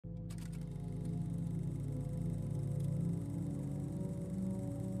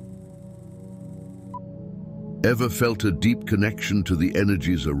Ever felt a deep connection to the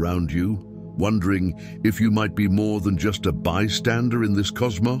energies around you, wondering if you might be more than just a bystander in this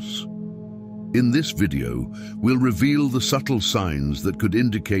cosmos? In this video, we'll reveal the subtle signs that could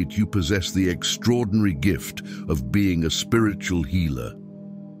indicate you possess the extraordinary gift of being a spiritual healer.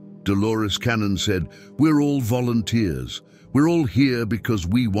 Dolores Cannon said, "We're all volunteers. We're all here because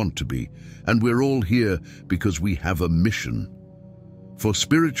we want to be, and we're all here because we have a mission." For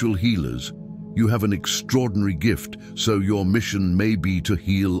spiritual healers, you have an extraordinary gift, so your mission may be to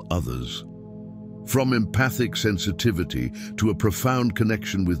heal others. From empathic sensitivity to a profound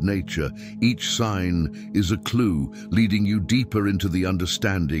connection with nature, each sign is a clue leading you deeper into the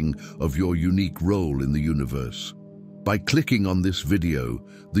understanding of your unique role in the universe. By clicking on this video,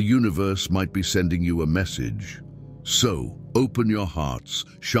 the universe might be sending you a message. So, open your hearts,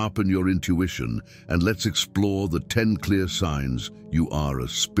 sharpen your intuition, and let's explore the 10 clear signs you are a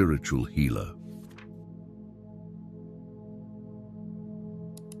spiritual healer.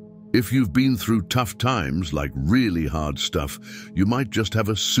 If you've been through tough times, like really hard stuff, you might just have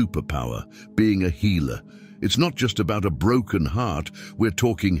a superpower, being a healer. It's not just about a broken heart, we're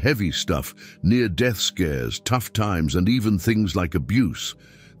talking heavy stuff, near-death scares, tough times, and even things like abuse.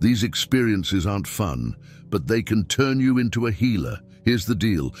 These experiences aren't fun, but they can turn you into a healer. Here's the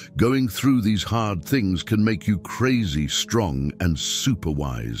deal, going through these hard things can make you crazy, strong, and super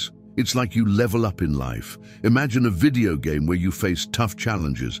wise. It's like you level up in life. Imagine a video game where you face tough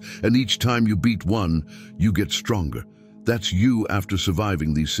challenges, and each time you beat one, you get stronger. That's you after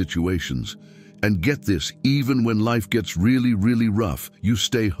surviving these situations. And get this, even when life gets really, really rough, you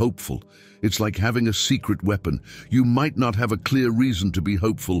stay hopeful. It's like having a secret weapon. You might not have a clear reason to be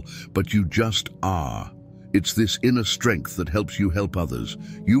hopeful, but you just are. It's this inner strength that helps you help others.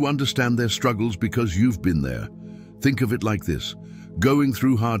 You understand their struggles because you've been there. Think of it like this. Going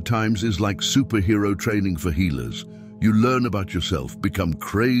through hard times is like superhero training for healers. You learn about yourself, become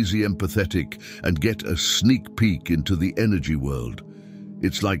crazy empathetic, and get a sneak peek into the energy world.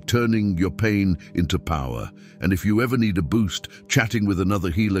 It's like turning your pain into power. And if you ever need a boost, chatting with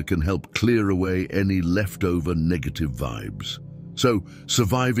another healer can help clear away any leftover negative vibes. So,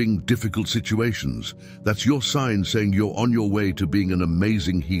 surviving difficult situations, that's your sign saying you're on your way to being an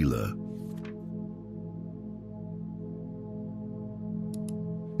amazing healer.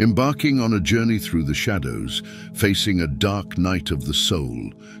 Embarking on a journey through the shadows, facing a dark night of the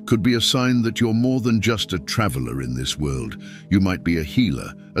soul, could be a sign that you're more than just a traveler in this world. You might be a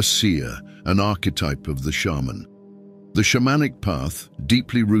healer, a seer, an archetype of the shaman. The shamanic path,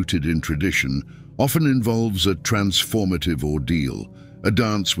 deeply rooted in tradition, often involves a transformative ordeal, a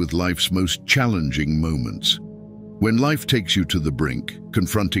dance with life's most challenging moments. When life takes you to the brink,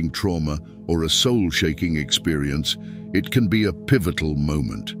 confronting trauma or a soul-shaking experience, it can be a pivotal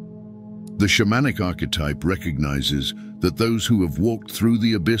moment. The shamanic archetype recognizes that those who have walked through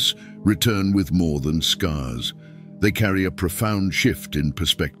the abyss return with more than scars. They carry a profound shift in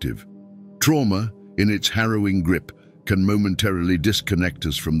perspective. Trauma, in its harrowing grip, can momentarily disconnect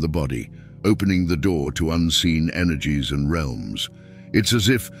us from the body, opening the door to unseen energies and realms. It's as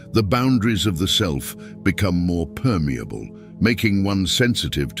if the boundaries of the self become more permeable, making one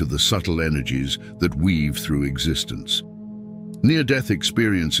sensitive to the subtle energies that weave through existence. Near-death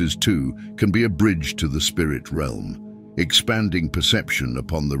experiences, too, can be a bridge to the spirit realm, expanding perception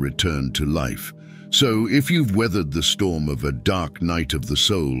upon the return to life. So, if you've weathered the storm of a dark night of the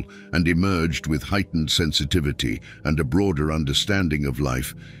soul and emerged with heightened sensitivity and a broader understanding of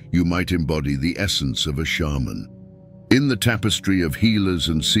life, you might embody the essence of a shaman. In the tapestry of healers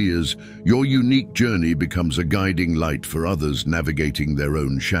and seers, your unique journey becomes a guiding light for others navigating their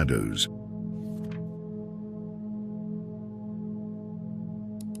own shadows.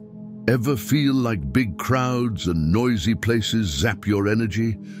 Ever feel like big crowds and noisy places zap your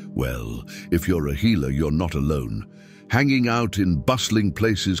energy? Well, if you're a healer, you're not alone. Hanging out in bustling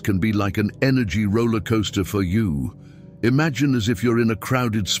places can be like an energy roller coaster for you. Imagine as if you're in a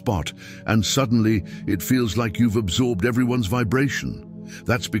crowded spot and suddenly it feels like you've absorbed everyone's vibration.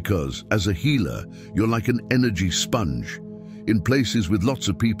 That's because, as a healer, you're like an energy sponge. In places with lots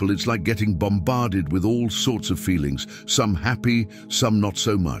of people, it's like getting bombarded with all sorts of feelings, some happy, some not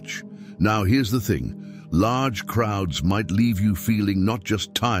so much. Now, here's the thing. Large crowds might leave you feeling not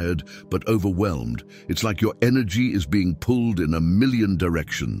just tired, but overwhelmed. It's like your energy is being pulled in a million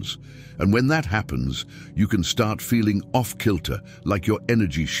directions. And when that happens, you can start feeling off-kilter, like your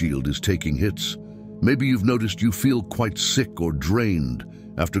energy shield is taking hits. Maybe you've noticed you feel quite sick or drained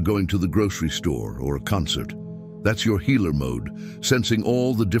after going to the grocery store or a concert. That's your healer mode, sensing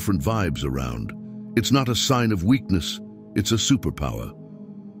all the different vibes around. It's not a sign of weakness, it's a superpower.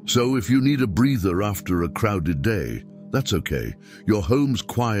 So if you need a breather after a crowded day, that's okay. Your home's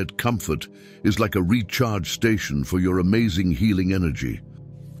quiet comfort is like a recharge station for your amazing healing energy.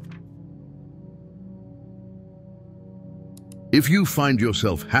 If you find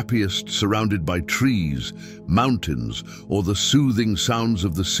yourself happiest surrounded by trees, mountains, or the soothing sounds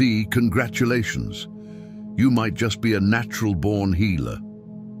of the sea, congratulations. You might just be a natural-born healer.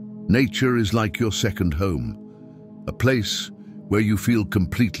 Nature is like your second home, a place where you feel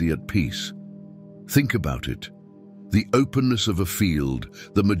completely at peace. Think about it. The openness of a field,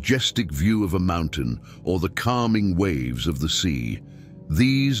 the majestic view of a mountain, or the calming waves of the sea.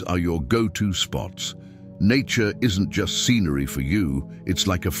 These are your go-to spots. Nature isn't just scenery for you, it's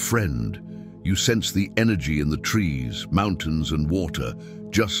like a friend. You sense the energy in the trees, mountains, and water,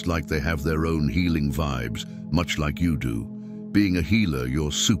 just like they have their own healing vibes, much like you do. Being a healer,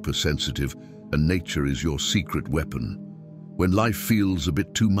 you're super sensitive, and nature is your secret weapon. When life feels a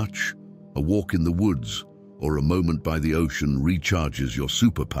bit too much, a walk in the woods or a moment by the ocean recharges your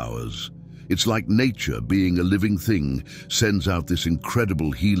superpowers. It's like nature, being a living thing, sends out this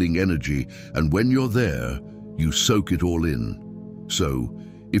incredible healing energy, and when you're there, you soak it all in. So,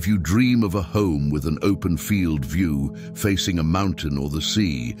 if you dream of a home with an open field view, facing a mountain or the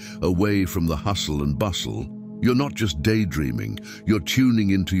sea, away from the hustle and bustle, you're not just daydreaming, you're tuning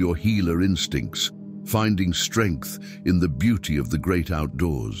into your healer instincts, finding strength in the beauty of the great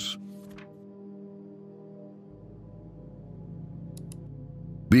outdoors.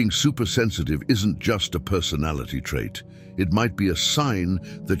 Being super sensitive isn't just a personality trait. It might be a sign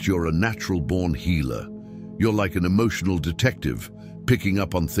that you're a natural-born healer. You're like an emotional detective, picking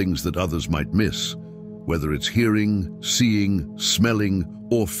up on things that others might miss. Whether it's hearing, seeing, smelling,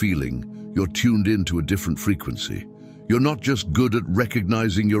 or feeling, you're tuned into a different frequency. You're not just good at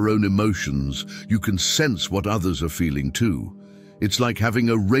recognizing your own emotions, you can sense what others are feeling too. It's like having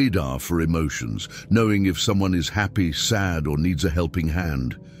a radar for emotions, knowing if someone is happy, sad, or needs a helping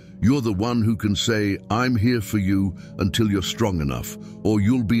hand. You're the one who can say, "I'm here for you until you're strong enough," or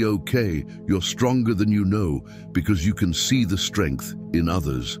 "You'll be okay, you're stronger than you know," because you can see the strength in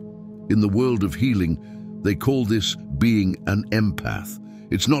others. In the world of healing, they call this being an empath.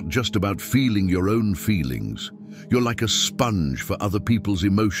 It's not just about feeling your own feelings. You're like a sponge for other people's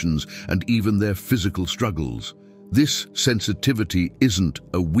emotions and even their physical struggles. This sensitivity isn't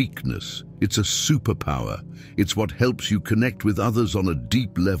a weakness, it's a superpower. It's what helps you connect with others on a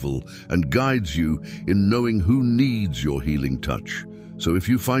deep level and guides you in knowing who needs your healing touch. So if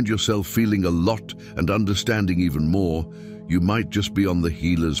you find yourself feeling a lot and understanding even more, you might just be on the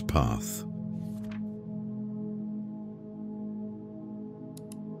healer's path.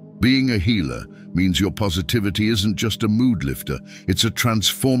 Being a healer means your positivity isn't just a mood lifter, it's a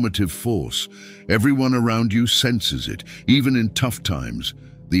transformative force. Everyone around you senses it, even in tough times.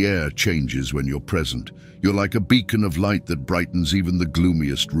 The air changes when you're present. You're like a beacon of light that brightens even the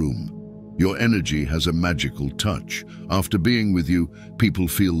gloomiest room. Your energy has a magical touch. After being with you, people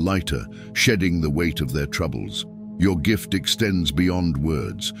feel lighter, shedding the weight of their troubles. Your gift extends beyond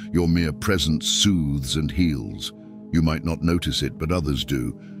words. Your mere presence soothes and heals. You might not notice it, but others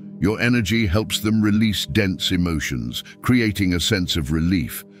do. Your energy helps them release dense emotions, creating a sense of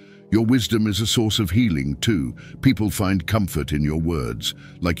relief. Your wisdom is a source of healing, too. People find comfort in your words,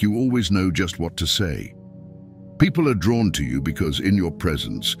 like you always know just what to say. People are drawn to you because in your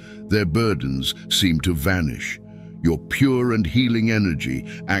presence, their burdens seem to vanish. Your pure and healing energy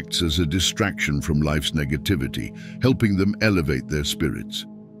acts as a distraction from life's negativity, helping them elevate their spirits.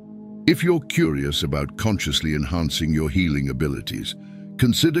 If you're curious about consciously enhancing your healing abilities,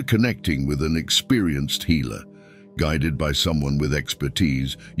 consider connecting with an experienced healer. Guided by someone with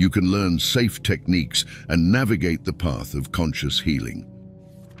expertise, you can learn safe techniques and navigate the path of conscious healing.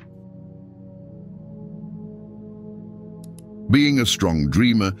 Being a strong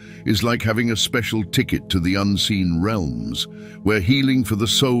dreamer is like having a special ticket to the unseen realms, where healing for the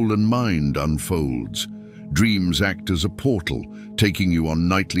soul and mind unfolds. Dreams act as a portal, taking you on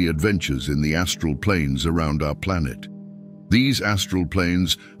nightly adventures in the astral planes around our planet. These astral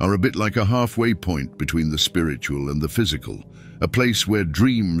planes are a bit like a halfway point between the spiritual and the physical, a place where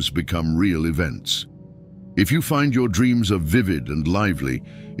dreams become real events. If you find your dreams are vivid and lively,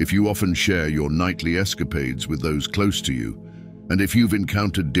 if you often share your nightly escapades with those close to you, and if you've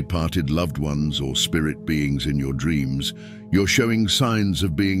encountered departed loved ones or spirit beings in your dreams, you're showing signs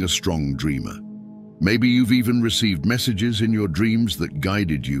of being a strong dreamer. Maybe you've even received messages in your dreams that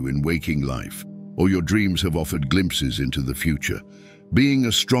guided you in waking life, or your dreams have offered glimpses into the future. Being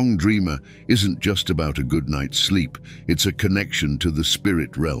a strong dreamer isn't just about a good night's sleep, it's a connection to the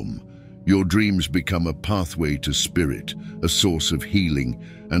spirit realm. Your dreams become a pathway to spirit, a source of healing,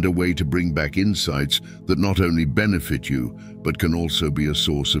 and a way to bring back insights that not only benefit you, but can also be a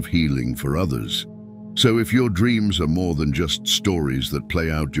source of healing for others. So if your dreams are more than just stories that play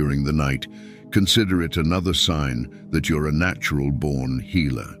out during the night, consider it another sign that you're a natural-born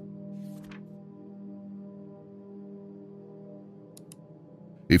healer.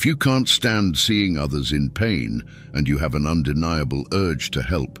 If you can't stand seeing others in pain and you have an undeniable urge to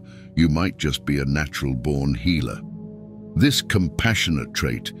help, you might just be a natural-born healer. This compassionate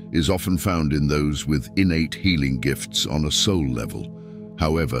trait is often found in those with innate healing gifts on a soul level.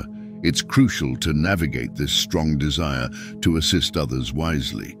 However, it's crucial to navigate this strong desire to assist others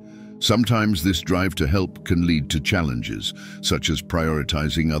wisely. Sometimes this drive to help can lead to challenges, such as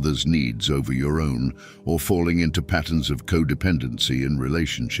prioritizing others' needs over your own, or falling into patterns of codependency in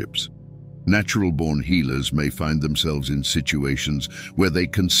relationships. Natural-born healers may find themselves in situations where they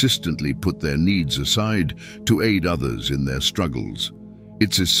consistently put their needs aside to aid others in their struggles.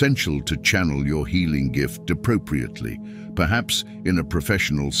 It's essential to channel your healing gift appropriately, perhaps in a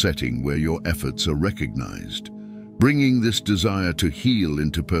professional setting where your efforts are recognized. Bringing this desire to heal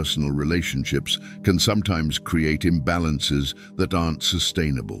into personal relationships can sometimes create imbalances that aren't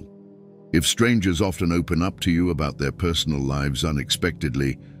sustainable. If strangers often open up to you about their personal lives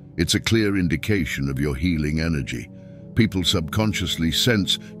unexpectedly, it's a clear indication of your healing energy. People subconsciously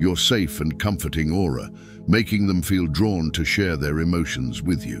sense your safe and comforting aura, making them feel drawn to share their emotions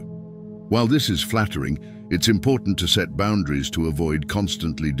with you. While this is flattering, it's important to set boundaries to avoid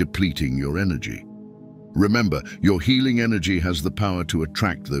constantly depleting your energy. Remember, your healing energy has the power to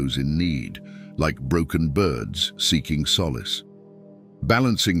attract those in need, like broken birds seeking solace.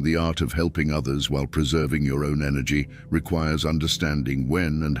 Balancing the art of helping others while preserving your own energy requires understanding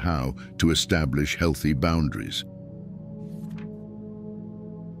when and how to establish healthy boundaries.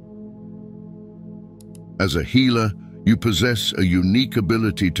 As a healer, you possess a unique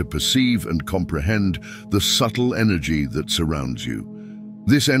ability to perceive and comprehend the subtle energy that surrounds you.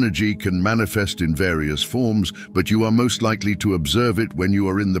 This energy can manifest in various forms, but you are most likely to observe it when you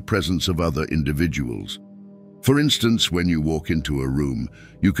are in the presence of other individuals. For instance, when you walk into a room,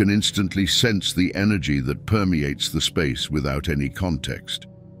 you can instantly sense the energy that permeates the space without any context.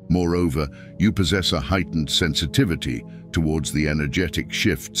 Moreover, you possess a heightened sensitivity towards the energetic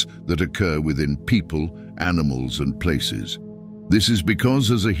shifts that occur within people, animals, and places. This is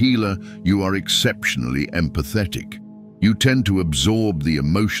because, as a healer, you are exceptionally empathetic. You tend to absorb the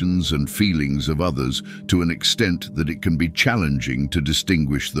emotions and feelings of others to an extent that it can be challenging to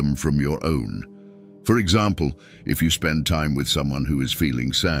distinguish them from your own. For example, if you spend time with someone who is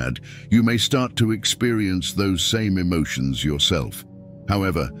feeling sad, you may start to experience those same emotions yourself.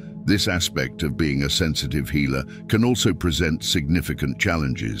 However, this aspect of being a sensitive healer can also present significant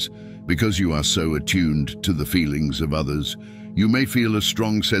challenges. Because you are so attuned to the feelings of others, you may feel a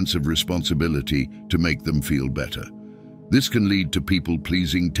strong sense of responsibility to make them feel better. This can lead to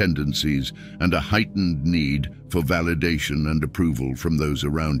people-pleasing tendencies and a heightened need for validation and approval from those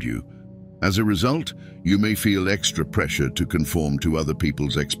around you. As a result, you may feel extra pressure to conform to other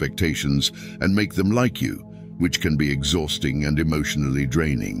people's expectations and make them like you, which can be exhausting and emotionally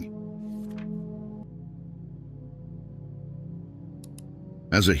draining.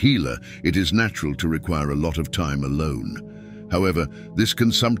 As a healer, it is natural to require a lot of time alone. However, this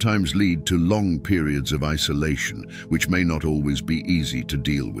can sometimes lead to long periods of isolation, which may not always be easy to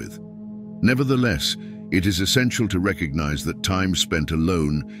deal with. Nevertheless, it is essential to recognize that time spent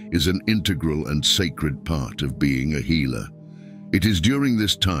alone is an integral and sacred part of being a healer. It is during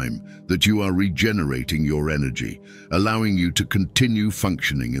this time that you are regenerating your energy, allowing you to continue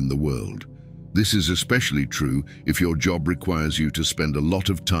functioning in the world. This is especially true if your job requires you to spend a lot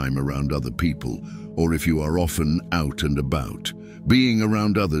of time around other people, or if you are often out and about. Being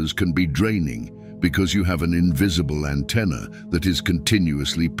around others can be draining because you have an invisible antenna that is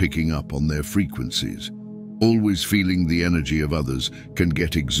continuously picking up on their frequencies. Always feeling the energy of others can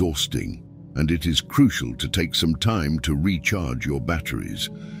get exhausting, and it is crucial to take some time to recharge your batteries.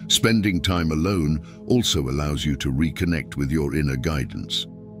 Spending time alone also allows you to reconnect with your inner guidance.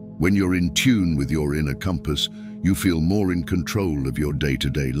 When you're in tune with your inner compass, you feel more in control of your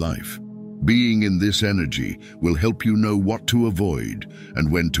day-to-day life. Being in this energy will help you know what to avoid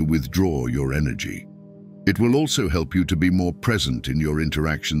and when to withdraw your energy. It will also help you to be more present in your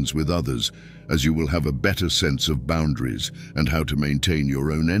interactions with others, as you will have a better sense of boundaries and how to maintain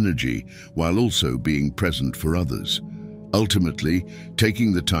your own energy while also being present for others. Ultimately,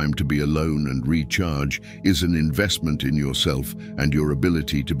 taking the time to be alone and recharge is an investment in yourself and your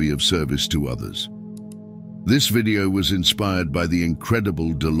ability to be of service to others. This video was inspired by the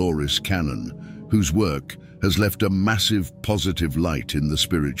incredible Dolores Cannon, whose work has left a massive positive light in the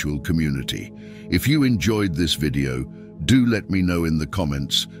spiritual community. If you enjoyed this video, do let me know in the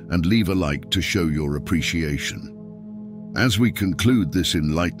comments and leave a like to show your appreciation. As we conclude this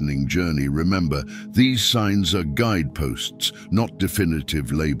enlightening journey, remember, these signs are guideposts, not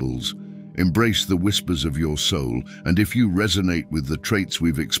definitive labels. Embrace the whispers of your soul, and if you resonate with the traits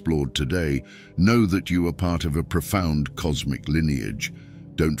we've explored today, know that you are part of a profound cosmic lineage.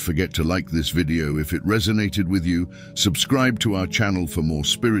 Don't forget to like this video if it resonated with you, subscribe to our channel for more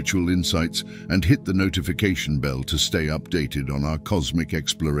spiritual insights, and hit the notification bell to stay updated on our cosmic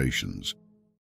explorations.